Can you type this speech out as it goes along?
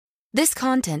This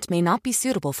content may not be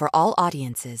suitable for all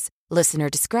audiences. Listener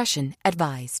discretion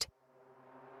advised.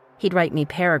 He'd write me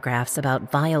paragraphs about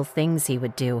vile things he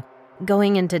would do,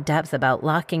 going into depth about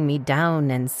locking me down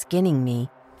and skinning me,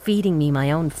 feeding me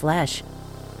my own flesh.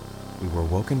 We were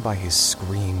woken by his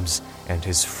screams and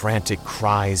his frantic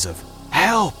cries of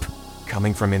 "Help!"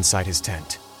 coming from inside his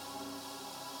tent.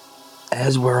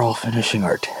 As we're all finishing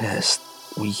our test,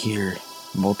 we hear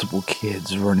multiple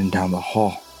kids running down the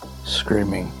hall,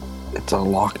 screaming, "It's a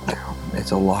lockdown,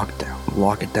 it's a lockdown,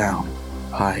 lock it down,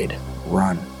 hide,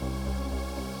 run."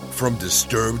 From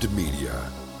Disturbed Media,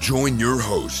 join your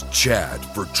host Chad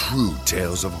for true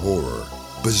tales of horror,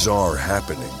 bizarre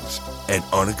happenings, and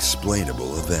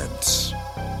unexplainable events.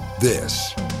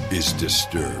 This is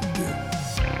Disturbed.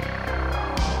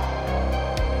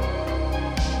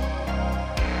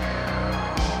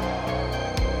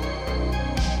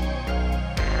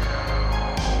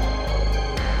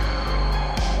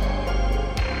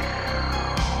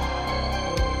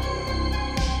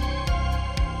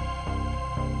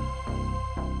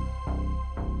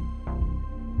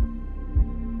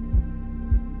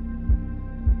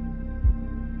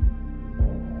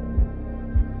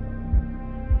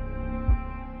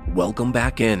 Welcome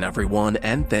back in, everyone,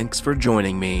 and thanks for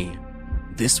joining me.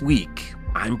 This week,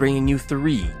 I'm bringing you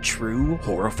 3 true,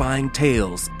 horrifying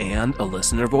tales and a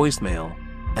listener voicemail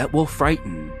that will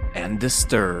frighten and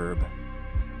disturb.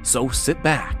 So sit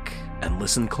back and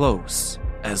listen close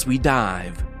as we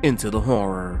dive into the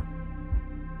horror.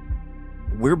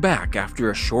 We're back after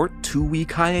a short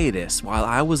 2-week hiatus while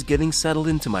I was getting settled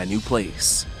into my new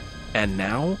place. And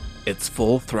now, it's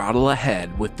full throttle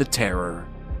ahead with the terror.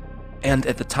 And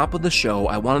at the top of the show,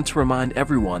 I wanted to remind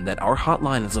everyone that our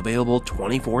hotline is available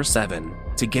 24/7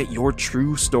 to get your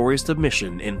true story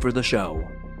submission in for the show.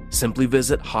 Simply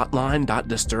visit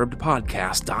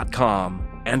hotline.disturbedpodcast.com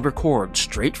and record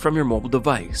straight from your mobile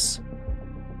device.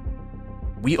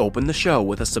 We open the show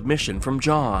with a submission from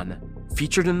John,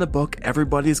 featured in the book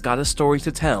Everybody's Got a Story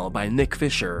to Tell by Nick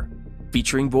Fisher,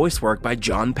 featuring voice work by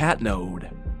John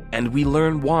Patnode. And we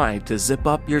learn why to zip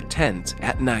up your tent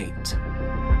at night.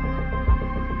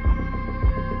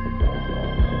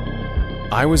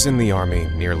 I was in the Army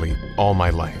nearly all my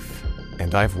life,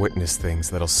 and I've witnessed things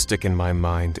that'll stick in my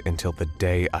mind until the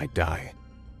day I die.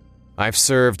 I've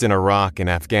served in Iraq and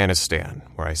Afghanistan,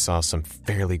 where I saw some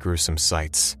fairly gruesome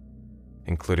sights,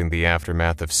 including the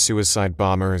aftermath of suicide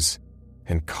bombers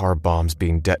and car bombs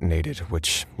being detonated,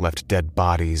 which left dead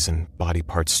bodies and body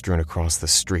parts strewn across the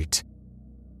street.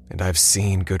 And I've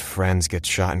seen good friends get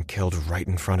shot and killed right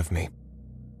in front of me.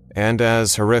 And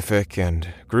as horrific and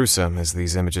gruesome as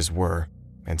these images were,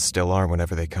 and still are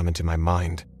whenever they come into my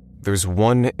mind, there's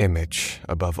one image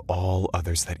above all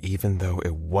others that, even though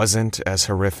it wasn't as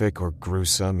horrific or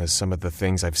gruesome as some of the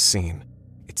things I've seen,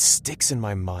 it sticks in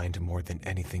my mind more than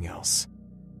anything else.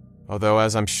 Although,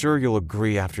 as I'm sure you'll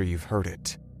agree after you've heard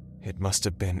it, it must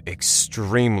have been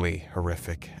extremely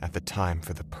horrific at the time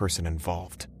for the person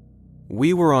involved.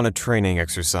 We were on a training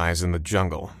exercise in the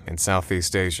jungle in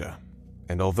Southeast Asia,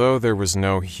 and although there was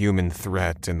no human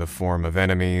threat in the form of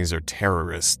enemies or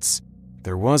terrorists,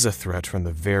 there was a threat from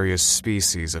the various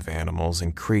species of animals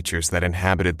and creatures that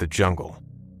inhabited the jungle,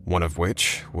 one of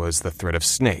which was the threat of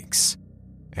snakes,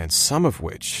 and some of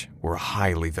which were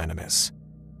highly venomous.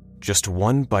 Just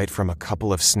one bite from a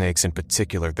couple of snakes in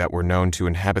particular that were known to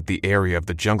inhabit the area of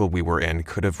the jungle we were in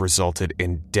could have resulted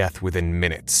in death within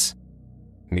minutes.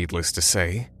 Needless to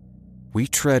say, we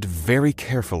tread very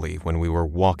carefully when we were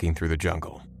walking through the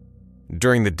jungle.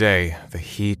 During the day, the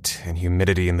heat and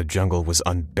humidity in the jungle was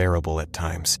unbearable at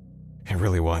times. It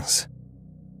really was.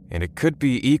 And it could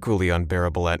be equally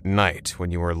unbearable at night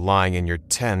when you were lying in your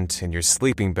tent in your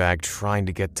sleeping bag trying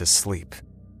to get to sleep.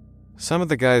 Some of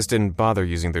the guys didn't bother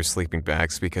using their sleeping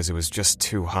bags because it was just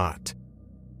too hot.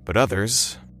 But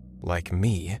others, like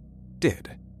me,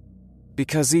 did.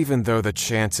 Because even though the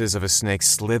chances of a snake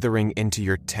slithering into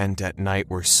your tent at night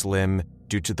were slim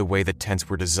due to the way the tents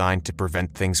were designed to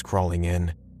prevent things crawling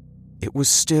in, it was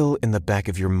still in the back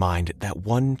of your mind that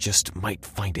one just might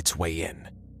find its way in.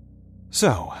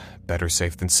 So, better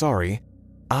safe than sorry,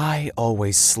 I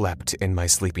always slept in my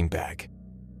sleeping bag.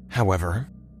 However,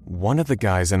 one of the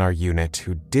guys in our unit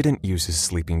who didn't use his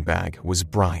sleeping bag was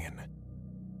Brian.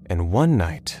 And one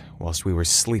night, whilst we were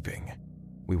sleeping,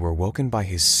 we were woken by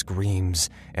his screams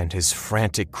and his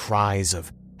frantic cries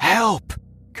of "Help!"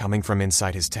 coming from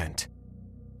inside his tent.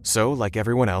 So, like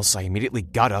everyone else, I immediately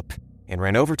got up and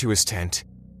ran over to his tent,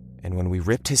 and when we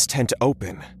ripped his tent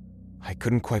open, I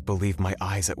couldn't quite believe my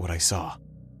eyes at what I saw.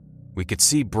 We could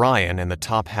see Brian in the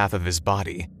top half of his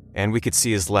body, and we could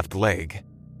see his left leg,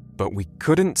 but we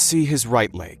couldn't see his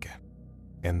right leg.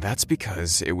 And that's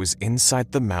because it was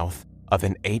inside the mouth of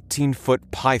an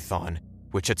 18-foot python,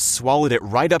 which had swallowed it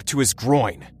right up to his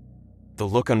groin. The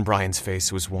look on Brian's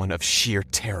face was one of sheer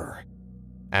terror,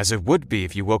 as it would be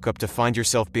if you woke up to find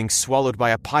yourself being swallowed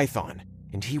by a python,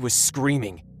 and he was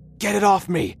screaming, "Get it off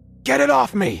me! Get it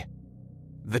off me!"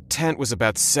 The tent was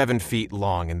about 7 feet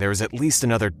long, and there was at least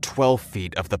another 12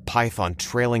 feet of the python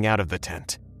trailing out of the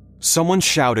tent. Someone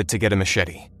shouted to get a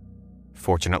machete.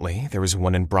 Fortunately, there was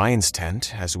one in Brian's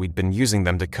tent, as we'd been using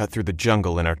them to cut through the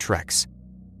jungle in our treks.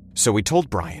 So we told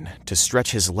Brian to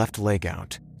stretch his left leg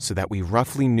out so that we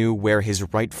roughly knew where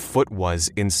his right foot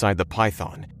was inside the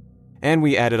python, and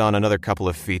we added on another couple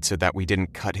of feet so that we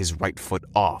didn't cut his right foot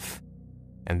off.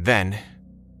 And then,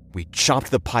 we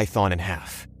chopped the python in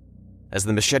half. As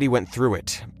the machete went through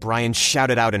it, Brian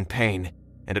shouted out in pain,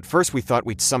 and at first we thought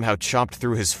we'd somehow chopped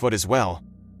through his foot as well,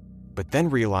 but then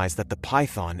realized that the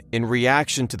python, in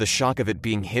reaction to the shock of it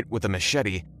being hit with a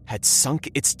machete, had sunk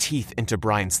its teeth into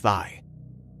Brian's thigh.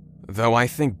 Though I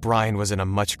think Brian was in a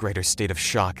much greater state of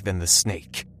shock than the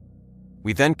snake.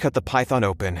 We then cut the python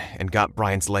open and got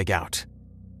Brian's leg out,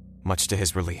 much to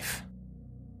his relief.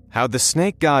 How the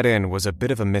snake got in was a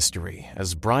bit of a mystery,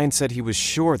 as Brian said he was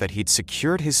sure that he'd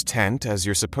secured his tent as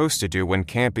you're supposed to do when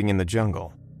camping in the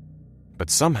jungle. But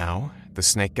somehow, the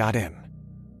snake got in.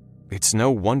 It's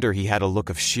no wonder he had a look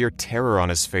of sheer terror on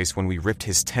his face when we ripped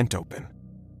his tent open.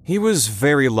 He was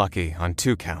very lucky on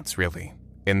 2 counts, really,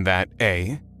 in that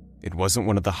A, it wasn't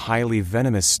one of the highly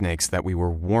venomous snakes that we were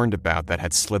warned about that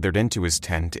had slithered into his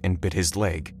tent and bit his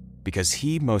leg, because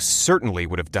he most certainly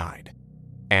would have died.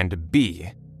 And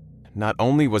B, not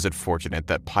only was it fortunate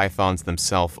that pythons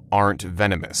themselves aren't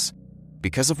venomous,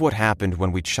 because of what happened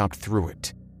when we chopped through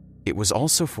it, it was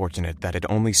also fortunate that it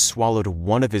only swallowed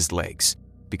one of his legs,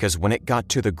 because when it got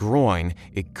to the groin,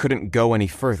 it couldn't go any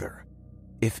further.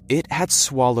 If it had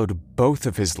swallowed both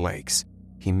of his legs,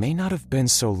 he may not have been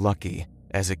so lucky,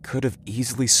 as it could have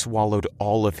easily swallowed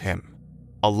all of him,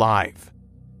 alive.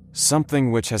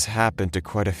 Something which has happened to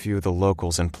quite a few of the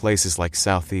locals in places like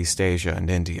Southeast Asia and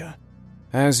India.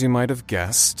 As you might have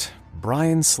guessed,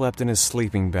 Brian slept in his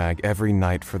sleeping bag every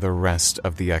night for the rest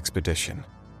of the expedition.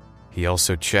 He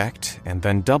also checked and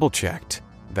then double-checked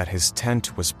that his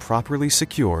tent was properly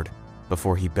secured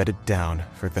before he bedded down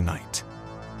for the night.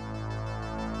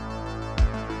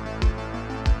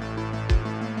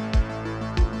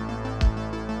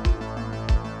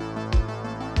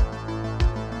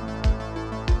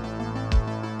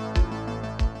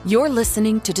 You're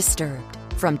listening to Disturbed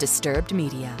from Disturbed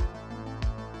Media.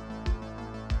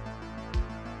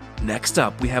 Next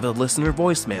up, we have a listener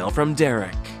voicemail from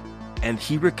Derek, and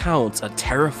he recounts a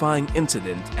terrifying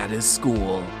incident at his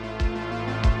school.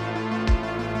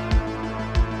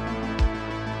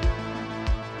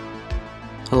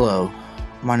 Hello,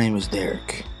 my name is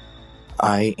Derek.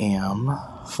 I am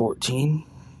 14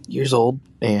 years old,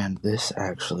 and this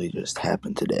actually just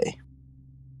happened today.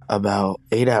 About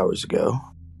 8 hours ago,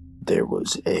 there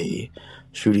was a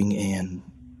shooting in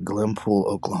Glenpool,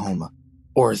 Oklahoma,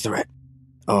 or a threat.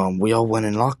 We all went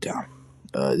in lockdown.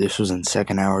 This was in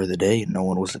second hour of the day, and no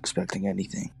one was expecting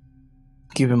anything.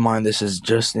 Keep in mind, this is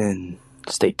just in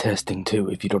state testing, too.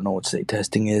 If you don't know what state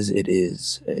testing is, it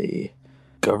is a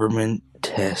government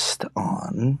test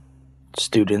on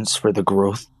students for the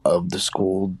growth of the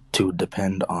school to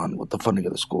depend on what the funding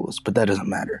of the school is, but that doesn't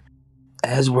matter.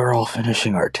 As we're all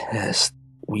finishing our test,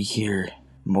 we hear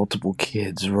multiple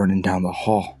kids running down the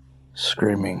hall,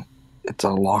 screaming, "It's a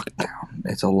lockdown,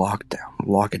 it's a lockdown,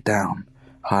 lock it down,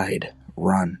 hide,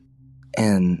 run."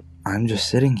 And I'm just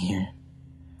sitting here.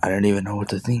 I didn't even know what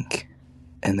to think.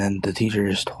 And then the teacher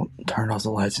just turned off the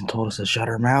lights and told us to shut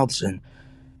our mouths, and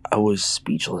I was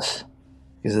speechless.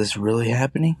 Is this really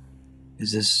happening?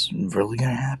 Is this really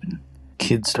gonna happen?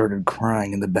 Kids started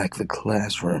crying in the back of the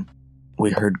classroom.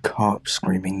 We heard cops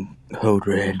screaming, "Code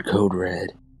red, code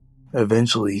red."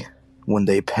 Eventually, when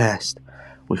they passed,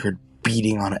 we heard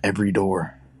beating on every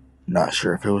door. Not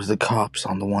sure if it was the cops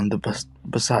on the one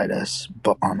beside us,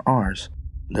 but on ours,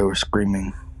 they were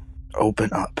screaming,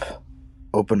 "Open up,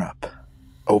 open up,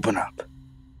 open up,"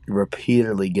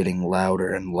 repeatedly getting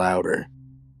louder and louder.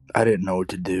 I didn't know what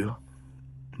to do.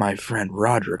 My friend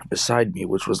Roderick beside me,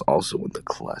 which was also in the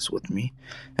class with me,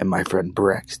 and my friend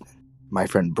Braxton. My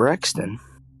friend Braxton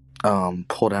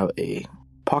pulled out a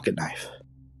pocket knife,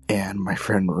 and my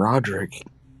friend Roderick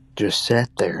just sat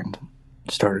there and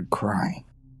started crying.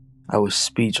 I was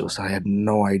speechless. I had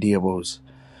no idea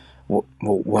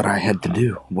what I had to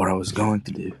do, what I was going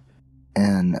to do.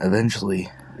 And eventually,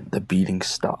 the beating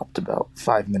stopped about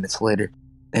 5 minutes later,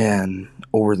 and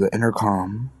over the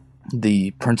intercom,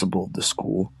 The principal of the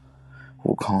school,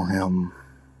 we'll call him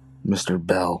Mr.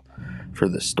 Bell for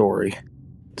the story,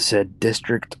 said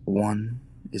District 1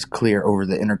 is clear over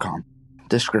the intercom.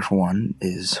 District 1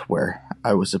 is where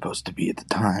I was supposed to be at the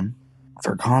time.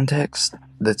 For context,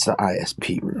 that's the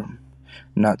ISP room.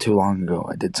 Not too long ago,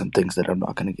 I did some things that I'm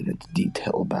not going to get into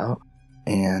detail about,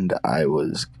 and I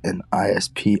was an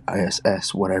ISP,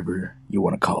 ISS, whatever you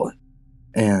want to call it.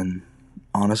 And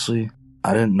honestly,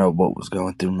 I didn't know what was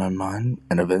going through my mind,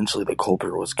 and eventually the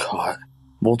culprit was caught.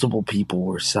 Multiple people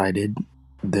were cited.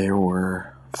 There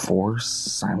were 4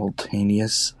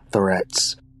 simultaneous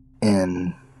threats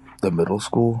in the middle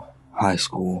school, high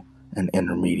school, and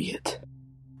intermediate.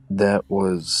 That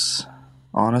was,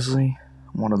 honestly,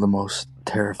 one of the most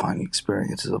terrifying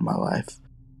experiences of my life.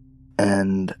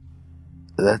 And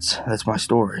that's my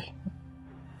story.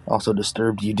 Also,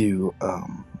 Disturbed, you do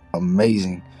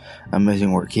amazing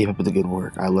work. Keep up with the good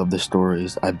work. I love the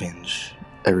stories. I binge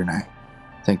every night.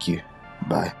 Thank you.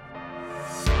 Bye.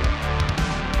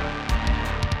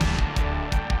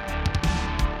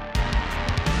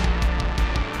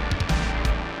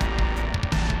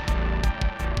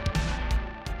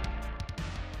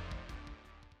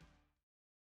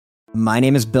 My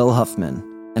name is Bill Huffman,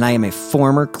 and I am a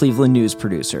former Cleveland news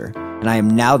producer, and I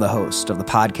am now the host of the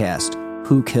podcast,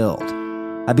 Who Killed?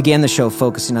 I began the show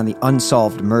focusing on the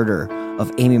unsolved murder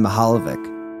of Amy Mihaljevic,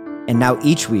 and now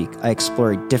each week I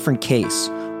explore a different case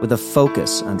with a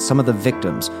focus on some of the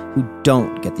victims who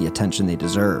don't get the attention they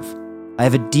deserve. I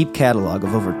have a deep catalog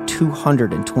of over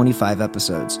 225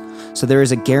 episodes, so there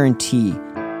is a guarantee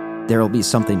there will be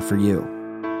something for you.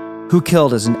 Who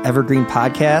Killed is an evergreen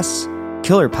podcast,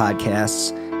 Killer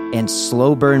Podcasts, and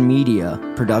Slow Burn Media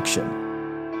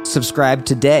production. Subscribe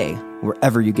today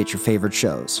wherever you get your favorite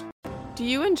shows. Do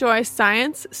you enjoy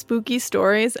science, spooky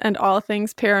stories, and all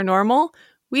things paranormal?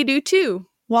 We do too.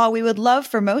 While we would love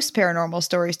for most paranormal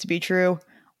stories to be true,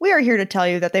 we are here to tell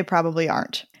you that they probably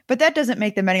aren't. But that doesn't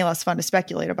make them any less fun to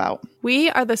speculate about.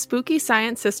 We are the Spooky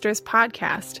Science Sisters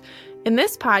podcast. In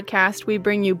this podcast, we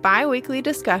bring you bi-weekly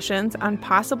discussions on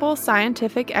possible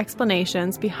scientific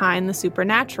explanations behind the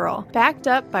supernatural. Backed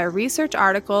up by research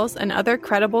articles and other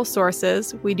credible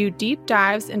sources, we do deep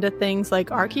dives into things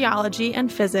like archaeology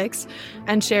and physics,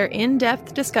 and share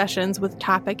in-depth discussions with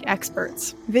topic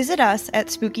experts. Visit us at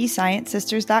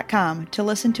SpookyScienceSisters.com to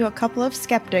listen to a couple of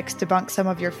skeptics debunk some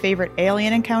of your favorite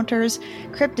alien encounters,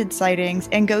 cryptid sightings,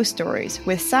 and ghost stories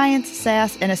with science,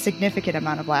 sass, and a significant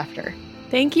amount of laughter.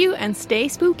 Thank you, and stay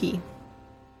spooky.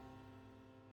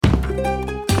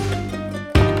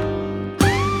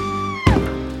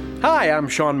 Hi, I'm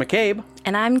Sean McCabe.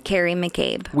 And I'm Carrie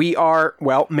McCabe. We are,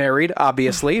 well, married,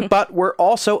 obviously, but we're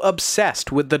also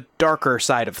obsessed with the darker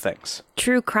side of things.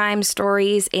 True crime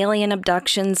stories, alien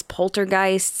abductions,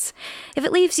 poltergeists. If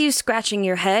it leaves you scratching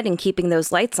your head and keeping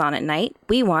those lights on at night,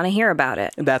 we want to hear about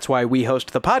it. That's why we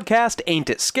host the podcast, Ain't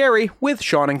It Scary, with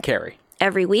Sean and Carrie.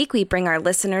 Every week, we bring our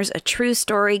listeners a true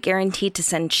story guaranteed to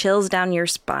send chills down your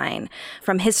spine.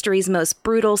 From history's most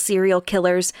brutal serial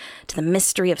killers to the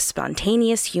mystery of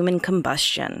spontaneous human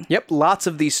combustion. Yep, lots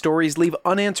of these stories leave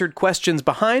unanswered questions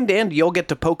behind, and you'll get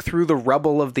to poke through the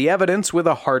rubble of the evidence with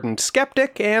a hardened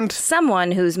skeptic and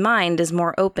someone whose mind is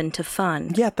more open to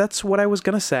fun. Yeah, that's what I was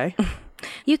gonna say.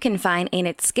 You can find Ain't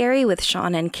It Scary with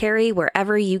Sean and Carrie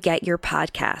wherever you get your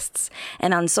podcasts,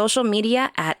 and on social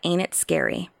media at Ain't It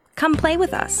Scary. Come play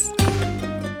with us.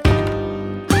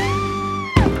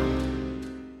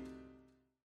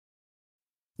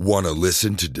 Want to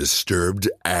listen to Disturbed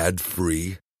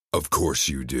ad-free? Of course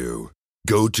you do.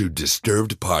 Go to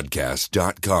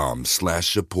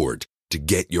disturbedpodcast.com/support to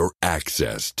get your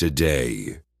access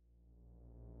today.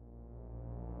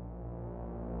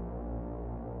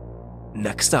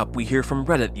 Next up, we hear from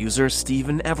Reddit user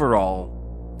Stephen Everall,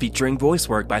 featuring voice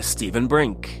work by Stephen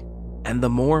Brink. And the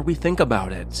more we think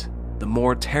about it, the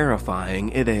more terrifying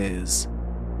it is.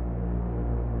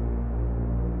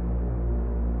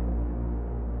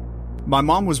 My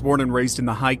mom was born and raised in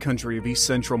the high country of East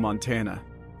Central Montana.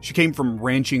 She came from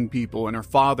ranching people, and her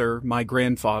father, my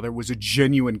grandfather, was a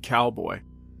genuine cowboy.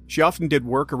 She often did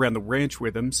work around the ranch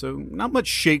with him, so not much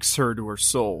shakes her to her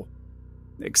soul.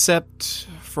 Except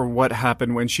for what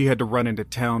happened when she had to run into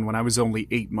town when I was only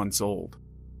 8 months old.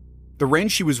 The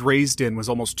ranch she was raised in was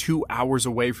almost 2 hours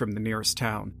away from the nearest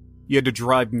town. You had to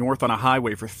drive north on a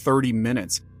highway for 30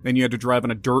 minutes, then you had to drive on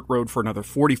a dirt road for another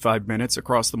 45 minutes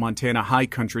across the Montana high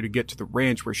country to get to the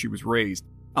ranch where she was raised.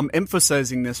 I'm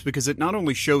emphasizing this because it not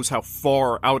only shows how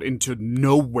far out into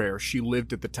nowhere she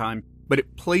lived at the time, but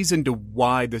it plays into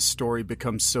why this story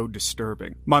becomes so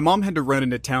disturbing. My mom had to run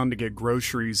into town to get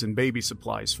groceries and baby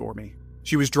supplies for me.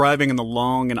 She was driving in the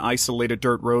long and isolated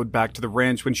dirt road back to the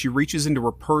ranch when she reaches into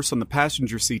her purse on the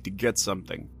passenger seat to get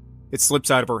something. It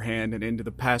slips out of her hand and into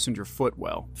the passenger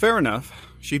footwell. Fair enough.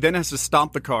 She then has to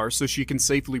stop the car so she can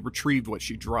safely retrieve what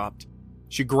she dropped.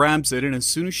 She grabs it, and as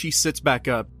soon as she sits back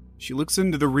up, she looks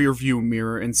into the rearview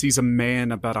mirror and sees a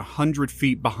man about 100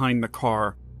 feet behind the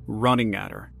car running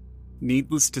at her.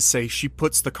 Needless to say, she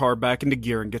puts the car back into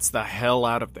gear and gets the hell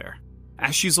out of there.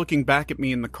 As she's looking back at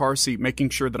me in the car seat, making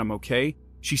sure that I'm okay,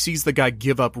 she sees the guy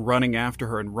give up running after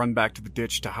her and run back to the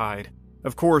ditch to hide.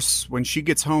 Of course, when she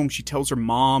gets home, she tells her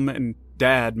mom and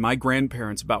dad, my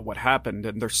grandparents, about what happened,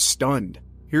 and they're stunned.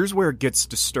 Here's where it gets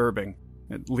disturbing,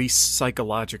 at least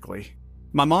psychologically.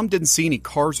 My mom didn't see any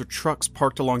cars or trucks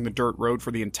parked along the dirt road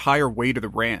for the entire way to the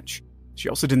ranch. She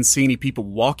also didn't see any people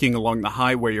walking along the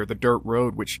highway or the dirt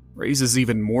road, which raises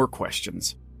even more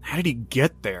questions. How did he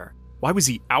get there? Why was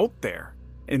he out there?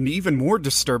 And even more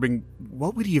disturbing,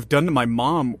 what would he have done to my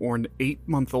mom or an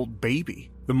 8-month-old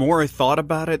baby? The more I thought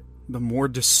about it, the more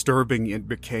disturbing it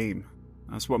became.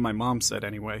 That's what my mom said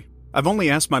anyway. I've only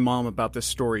asked my mom about this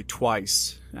story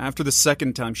twice. After the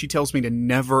second time, she tells me to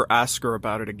never ask her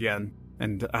about it again,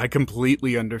 and I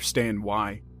completely understand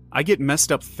why. I get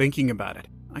messed up thinking about it.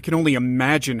 I can only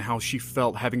imagine how she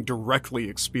felt having directly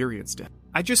experienced it.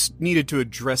 I just needed to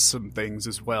address some things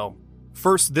as well.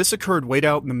 First, this occurred way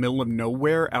out in the middle of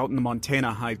nowhere out in the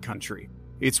Montana high country.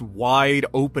 It's wide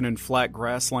open and flat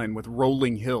grassland with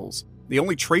rolling hills. The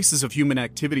only traces of human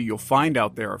activity you'll find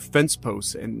out there are fence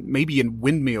posts and maybe a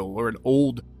windmill or an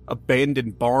old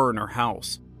abandoned barn or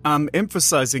house. I'm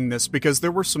emphasizing this because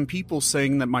there were some people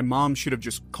saying that my mom should have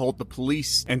just called the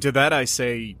police, and to that I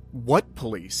say, what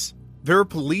police? There are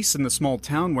police in the small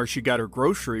town where she got her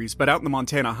groceries, but out in the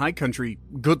Montana high country,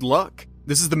 good luck.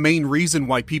 This is the main reason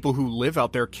why people who live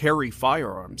out there carry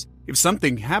firearms. If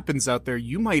something happens out there,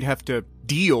 you might have to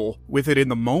deal with it in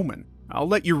the moment. I'll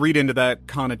let you read into that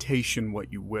connotation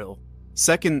what you will.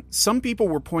 Second, some people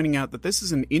were pointing out that this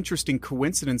is an interesting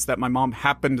coincidence that my mom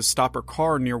happened to stop her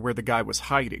car near where the guy was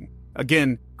hiding.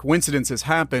 Again, coincidences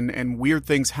happen and weird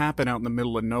things happen out in the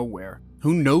middle of nowhere.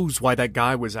 Who knows why that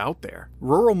guy was out there?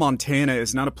 Rural Montana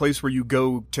is not a place where you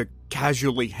go to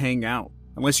casually hang out.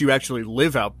 Unless you actually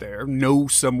live out there, know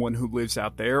someone who lives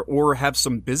out there, or have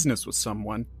some business with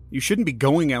someone, you shouldn't be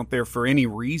going out there for any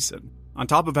reason. On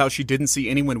top of how she didn't see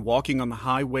anyone walking on the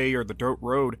highway or the dirt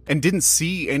road, and didn't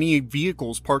see any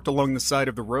vehicles parked along the side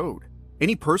of the road.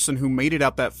 Any person who made it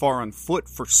out that far on foot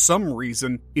for some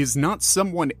reason is not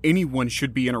someone anyone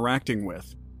should be interacting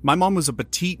with. My mom was a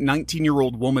petite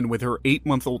 19-year-old woman with her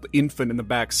 8-month-old infant in the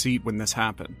back seat when this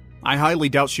happened. I highly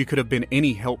doubt she could have been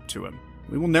any help to him.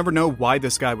 We will never know why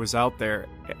this guy was out there,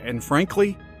 and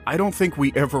frankly, I don't think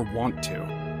we ever want to.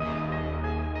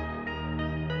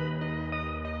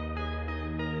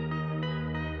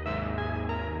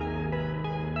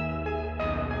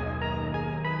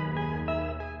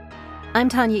 I'm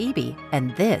Tanya Eby,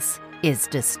 and this is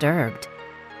Disturbed.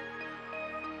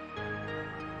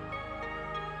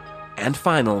 And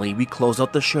finally, we close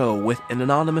out the show with an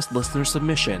anonymous listener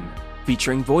submission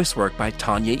featuring voice work by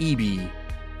Tanya Eby,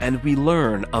 and we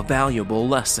learn a valuable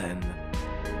lesson.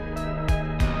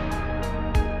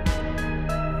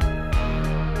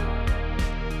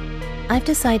 I've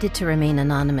decided to remain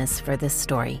anonymous for this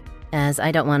story, as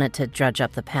I don't want it to drudge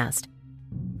up the past.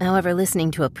 However,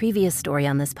 listening to a previous story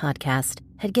on this podcast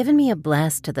had given me a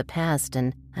blast to the past,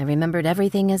 and I remembered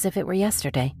everything as if it were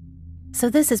yesterday. So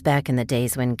this is back in the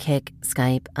days when Kik,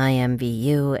 Skype,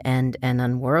 IMVU, and an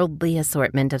unworldly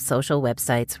assortment of social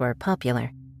websites were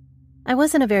popular. I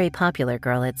wasn't a very popular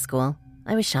girl at school.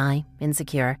 I was shy,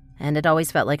 insecure, and it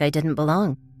always felt like I didn't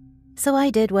belong. So I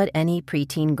did what any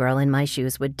preteen girl in my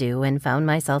shoes would do and found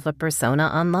myself a persona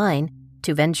online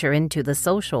to venture into the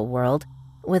social world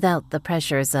without the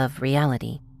pressures of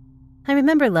reality. I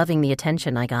remember loving the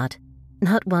attention I got.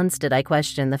 Not once did I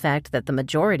question the fact that the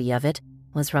majority of it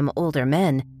was from older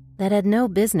men that had no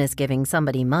business giving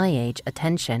somebody my age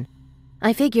attention.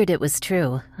 I figured it was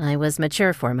true. I was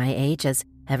mature for my age, as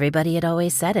everybody had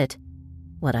always said it.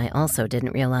 What I also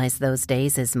didn't realize those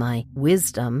days is my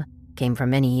wisdom came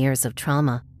from many years of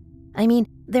trauma. I mean,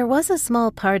 there was a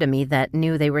small part of me that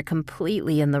knew they were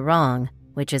completely in the wrong,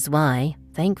 which is why,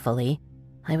 thankfully,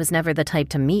 I was never the type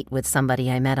to meet with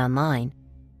somebody I met online.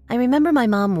 I remember my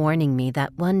mom warning me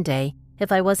that one day,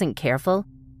 if I wasn't careful,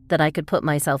 that I could put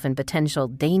myself in potential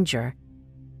danger.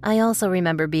 I also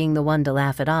remember being the one to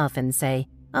laugh it off and say,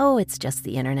 "Oh, it's just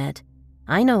the internet.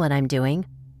 I know what I'm doing."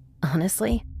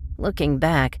 Honestly, looking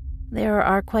back, there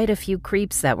are quite a few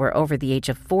creeps that were over the age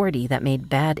of 40 that made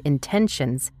bad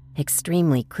intentions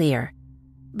extremely clear.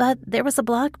 But there was a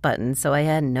block button, so I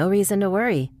had no reason to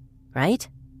worry, right?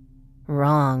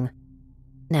 Wrong.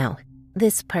 Now,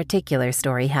 this particular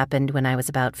story happened when I was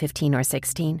about 15 or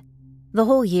 16. The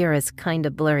whole year is kind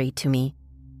of blurry to me.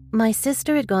 My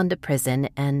sister had gone to prison,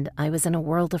 and I was in a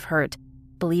world of hurt,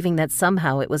 believing that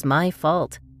somehow it was my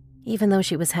fault, even though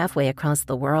she was halfway across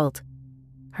the world.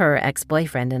 Her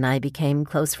ex-boyfriend and I became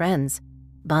close friends,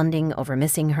 bonding over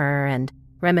missing her and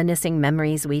reminiscing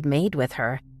memories we'd made with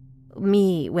her.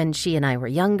 Me when she and I were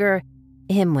younger,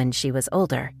 him when she was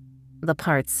older, the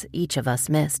parts each of us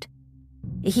missed.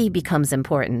 He becomes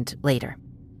important later.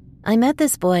 I met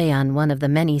this boy on one of the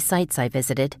many sites I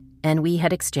visited, and we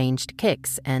had exchanged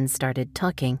kicks and started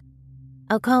talking.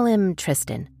 I'll call him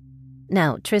Tristan.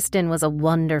 Now, Tristan was a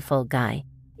wonderful guy.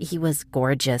 He was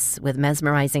gorgeous, with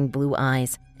mesmerizing blue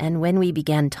eyes, and when we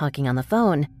began talking on the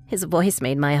phone, his voice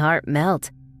made my heart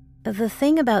melt. The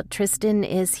thing about Tristan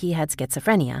is he had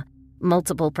schizophrenia,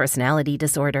 multiple personality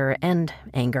disorder, and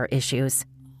anger issues.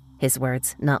 His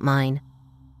words, not mine.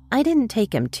 I didn't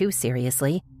take him too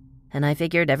seriously, and I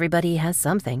figured everybody has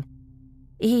something.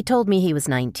 He told me he was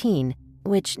 19,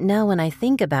 which now when I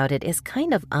think about it is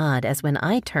kind of odd, as when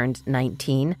I turned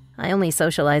 19, I only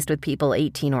socialized with people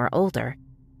 18 or older.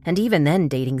 And even then,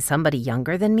 dating somebody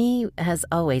younger than me has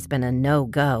always been a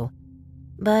no-go.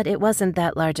 But it wasn't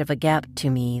that large of a gap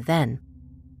to me then.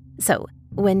 So,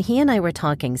 when he and I were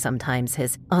talking, sometimes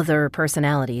his other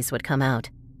personalities would come out.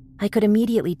 I could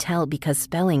immediately tell because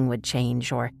spelling would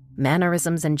change or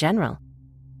mannerisms in general.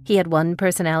 He had one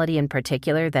personality in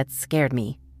particular that scared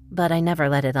me, but I never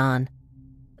let it on.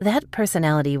 That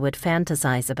personality would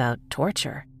fantasize about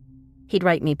torture. He'd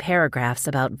write me paragraphs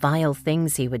about vile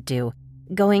things he would do,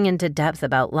 going into depth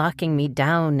about locking me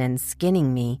down and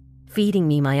skinning me, feeding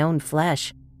me my own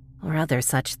flesh, or other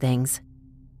such things.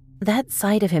 That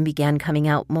side of him began coming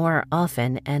out more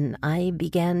often, and I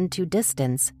began to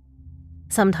distance.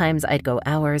 Sometimes I'd go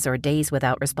hours or days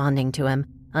without responding to him,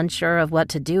 unsure of what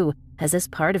to do, as this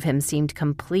part of him seemed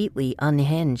completely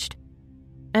unhinged.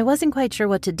 I wasn't quite sure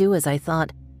what to do, as I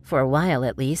thought, for a while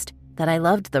at least, that I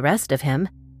loved the rest of him,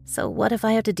 so what if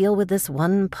I have to deal with this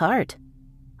one part?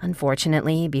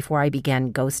 Unfortunately, before I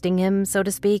began ghosting him, so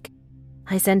to speak,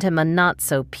 I sent him a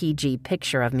not-so-PG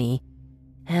picture of me.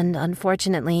 And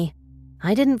unfortunately,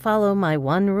 I didn't follow my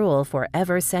one rule for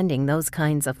ever sending those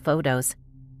kinds of photos.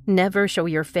 Never show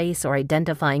your face or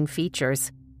identifying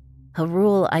features. A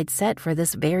rule I'd set for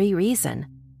this very reason.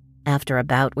 After a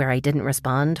bout where I didn't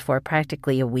respond for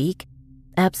practically a week,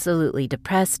 absolutely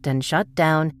depressed and shut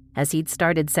down, as he'd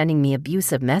started sending me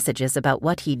abusive messages about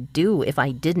what he'd do if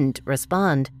I didn't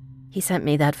respond, he sent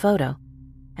me that photo.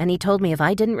 And he told me if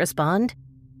I didn't respond,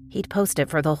 he'd post it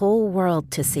for the whole world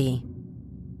to see.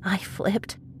 I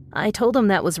flipped. I told him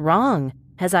that was wrong,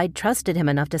 as I'd trusted him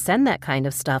enough to send that kind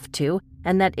of stuff to,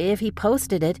 and that if he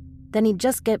posted it, then he'd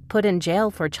just get put in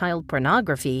jail for child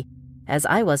pornography, as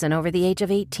I wasn't over the age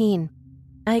of 18.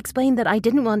 I explained that I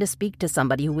didn't want to speak to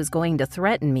somebody who was going to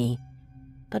threaten me.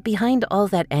 But behind all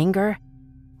that anger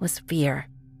was fear.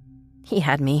 He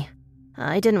had me.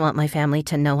 I didn't want my family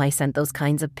to know I sent those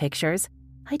kinds of pictures.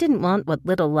 I didn't want what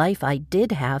little life I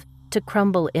did have to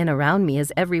crumble in around me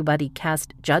as everybody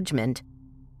cast judgment.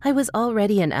 I was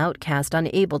already an outcast,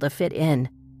 unable to fit in.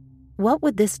 What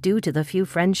would this do to the few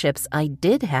friendships I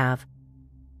did have?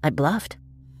 I bluffed.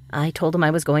 I told him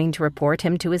I was going to report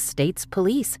him to his state's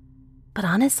police. But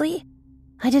honestly,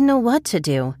 I didn't know what to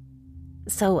do.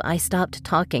 So I stopped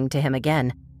talking to him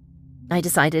again. I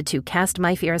decided to cast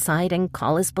my fear aside and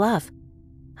call his bluff.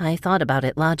 I thought about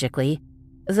it logically.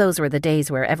 Those were the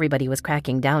days where everybody was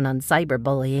cracking down on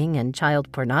cyberbullying and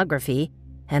child pornography,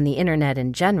 and the internet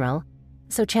in general,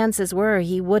 so chances were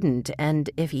he wouldn't, and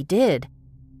if he did,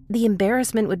 the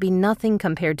embarrassment would be nothing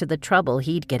compared to the trouble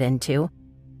he'd get into.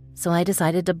 So I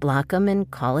decided to block him and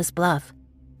call his bluff.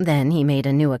 Then he made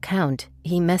a new account.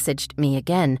 He messaged me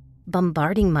again,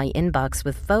 bombarding my inbox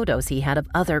with photos he had of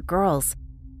other girls,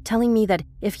 telling me that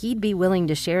if he'd be willing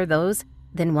to share those,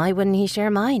 then why wouldn't he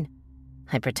share mine?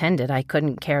 I pretended I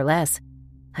couldn't care less.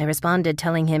 I responded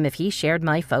telling him if he shared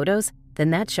my photos,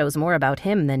 then that shows more about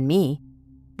him than me.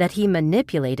 That he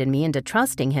manipulated me into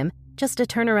trusting him just to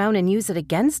turn around and use it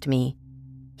against me.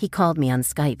 He called me on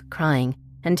Skype crying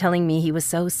and telling me he was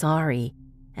so sorry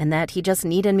and that he just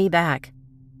needed me back.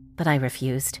 But I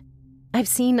refused. I've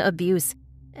seen abuse,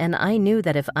 and I knew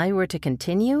that if I were to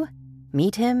continue,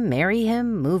 meet him, marry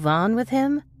him, move on with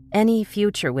him, any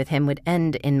future with him would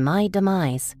end in my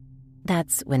demise.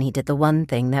 That's when he did the one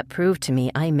thing that proved to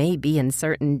me I may be in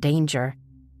certain danger.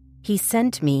 He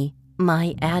sent me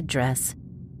my address.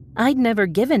 I'd never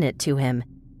given it to him.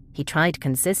 He tried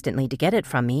consistently to get it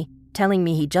from me, telling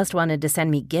me he just wanted to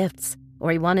send me gifts,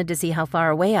 or he wanted to see how far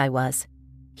away I was.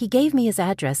 He gave me his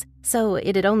address, so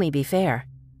it'd only be fair.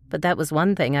 But that was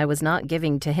one thing I was not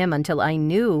giving to him until I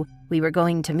knew we were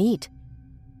going to meet.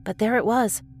 But there it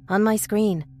was, on my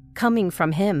screen, coming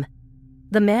from him.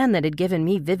 The man that had given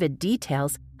me vivid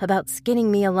details about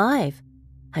skinning me alive.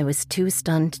 I was too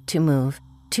stunned to move,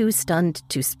 too stunned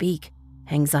to speak.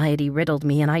 Anxiety riddled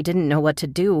me and I didn't know what to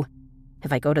do.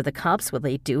 If I go to the cops, will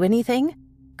they do anything?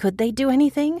 Could they do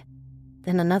anything?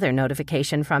 Then another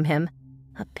notification from him.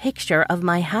 A picture of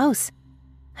my house.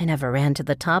 I never ran to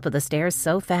the top of the stairs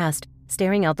so fast,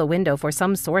 staring out the window for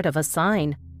some sort of a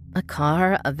sign. A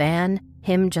car, a van,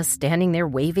 him just standing there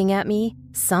waving at me,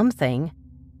 something.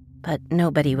 But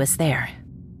nobody was there.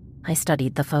 I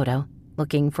studied the photo,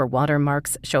 looking for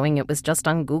watermarks showing it was just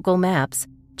on Google Maps,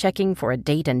 checking for a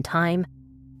date and time,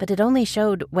 but it only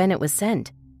showed when it was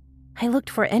sent. I looked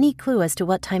for any clue as to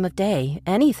what time of day,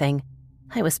 anything.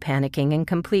 I was panicking and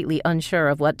completely unsure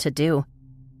of what to do.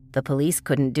 The police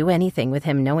couldn't do anything with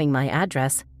him knowing my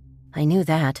address. I knew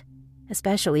that,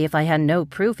 especially if I had no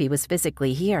proof he was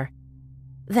physically here.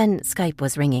 Then Skype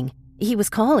was ringing. He was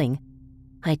calling.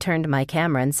 I turned my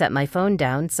camera and set my phone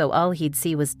down so all he'd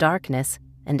see was darkness,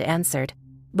 and answered,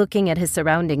 looking at his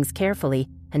surroundings carefully,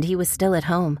 and he was still at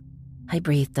home. I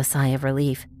breathed a sigh of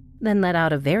relief, then let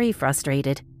out a very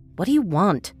frustrated, "What do you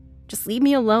want? Just leave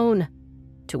me alone."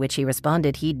 To which he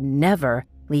responded he'd never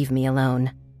leave me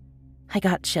alone. I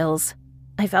got chills.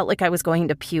 I felt like I was going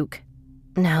to puke.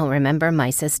 Now, remember my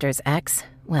sister's ex?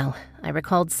 Well, I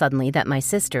recalled suddenly that my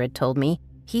sister had told me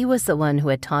he was the one who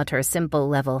had taught her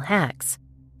simple-level hacks,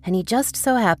 and he just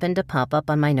so happened to pop up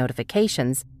on my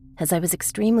notifications as I was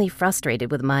extremely frustrated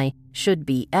with my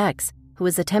should-be ex who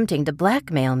was attempting to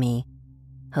blackmail me.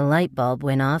 A light bulb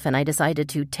went off and I decided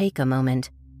to take a moment.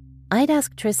 I'd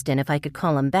asked Tristan if I could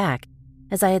call him back,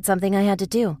 as I had something I had to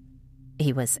do.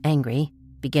 He was angry,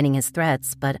 beginning his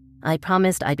threats, but I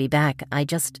promised I'd be back. I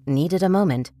just needed a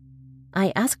moment.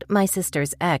 I asked my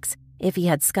sister's ex if he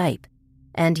had Skype,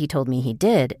 and he told me he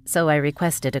did, so I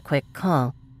requested a quick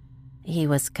call. He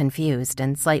was confused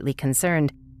and slightly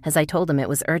concerned as I told him it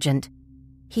was urgent.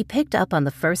 He picked up on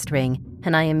the first ring,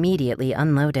 and I immediately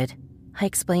unloaded. I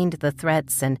explained the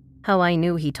threats and how I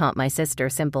knew he taught my sister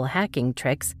simple hacking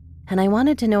tricks, and I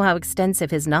wanted to know how extensive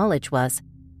his knowledge was,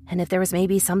 and if there was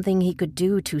maybe something he could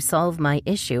do to solve my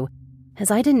issue,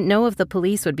 as I didn't know if the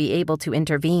police would be able to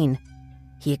intervene.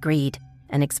 He agreed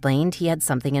and explained he had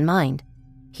something in mind.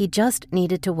 He just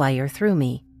needed to wire through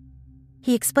me.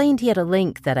 He explained he had a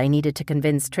link that I needed to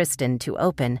convince Tristan to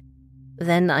open.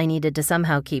 Then I needed to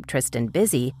somehow keep Tristan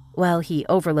busy while he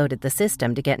overloaded the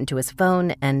system to get into his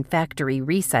phone and factory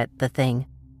reset the thing.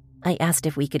 I asked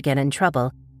if we could get in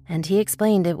trouble, and he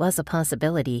explained it was a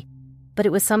possibility, but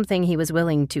it was something he was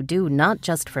willing to do not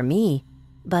just for me,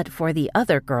 but for the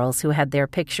other girls who had their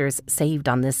pictures saved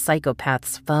on this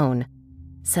psychopath's phone.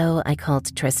 So I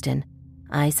called Tristan.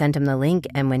 I sent him the link,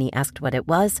 and when he asked what it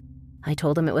was, I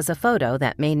told him it was a photo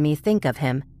that made me think of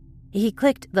him. He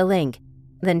clicked the link,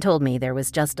 then told me there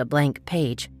was just a blank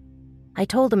page. I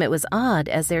told him it was odd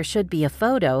as there should be a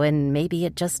photo and maybe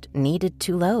it just needed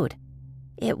to load.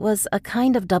 It was a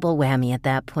kind of double whammy at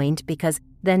that point because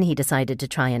then he decided to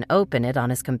try and open it on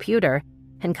his computer,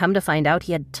 and come to find out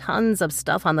he had tons of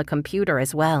stuff on the computer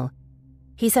as well.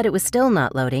 He said it was still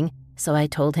not loading, so I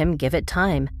told him give it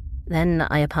time. Then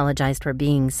I apologized for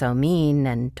being so mean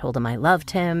and told him I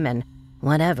loved him and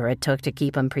whatever it took to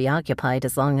keep him preoccupied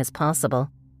as long as possible.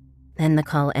 Then the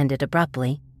call ended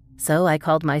abruptly, so I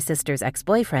called my sister's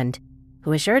ex-boyfriend,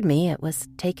 who assured me it was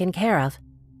taken care of.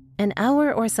 An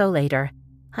hour or so later,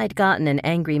 I'd gotten an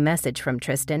angry message from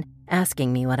Tristan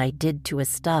asking me what I did to his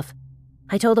stuff.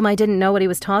 I told him I didn't know what he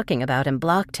was talking about and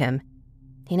blocked him.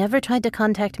 He never tried to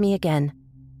contact me again.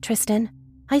 Tristan,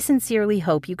 I sincerely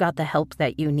hope you got the help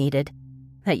that you needed,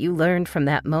 that you learned from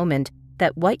that moment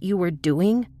that what you were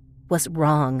doing was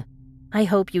wrong. I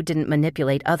hope you didn't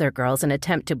manipulate other girls and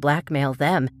attempt to blackmail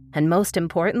them, and most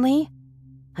importantly,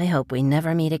 I hope we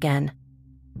never meet again.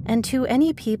 And to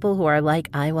any people who are like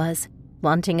I was,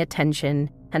 wanting attention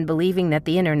and believing that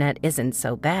the internet isn't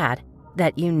so bad,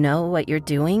 that you know what you're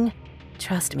doing,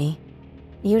 trust me,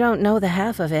 you don't know the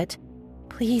half of it.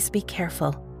 Please be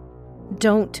careful.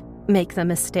 Don't make the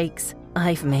mistakes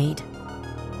I've made.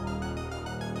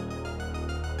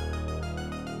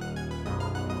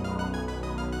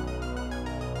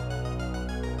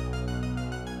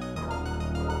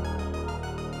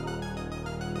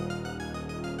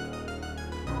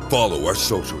 Follow our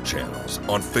social channels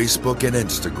on Facebook and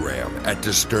Instagram at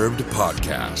Disturbed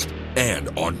Podcast and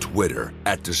on Twitter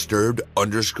at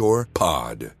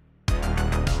Disturbed_pod.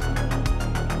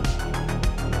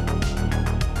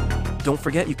 Don't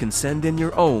forget you can send in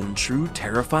your own true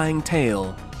terrifying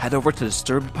tale. Head over to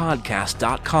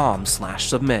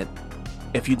disturbedpodcast.com/submit.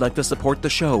 If you'd like to support the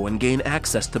show and gain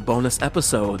access to bonus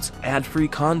episodes, ad-free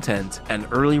content, and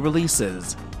early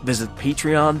releases, visit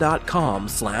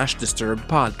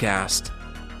patreon.com/disturbedpodcast.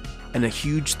 And a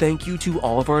huge thank you to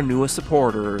all of our newest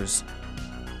supporters: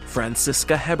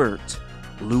 Francisca Hebert,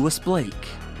 Louis Blake,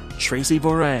 Tracy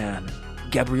Voran,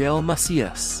 Gabrielle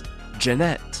Macias,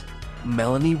 Jeanette,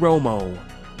 Melanie Romo,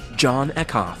 John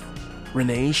Eckhoff,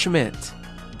 Renee Schmidt,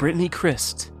 Brittany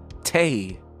Christ,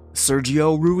 Tay,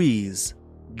 Sergio Ruiz,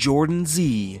 Jordan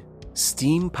Z,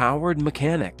 Steam-Powered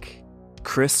Mechanic,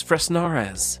 Chris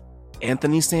Fresnares,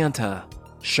 Anthony Santa,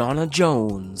 Shauna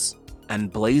Jones,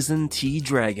 and Blazin' T.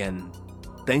 Dragon.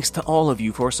 Thanks to all of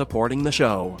you for supporting the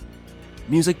show.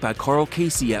 Music by Carl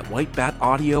Casey at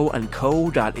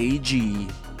whitebataudio.co.ag.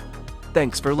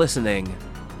 Thanks for listening.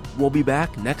 We'll be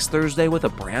back next Thursday with a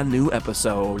brand new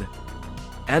episode.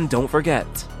 And don't forget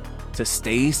to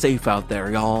stay safe out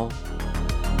there, y'all.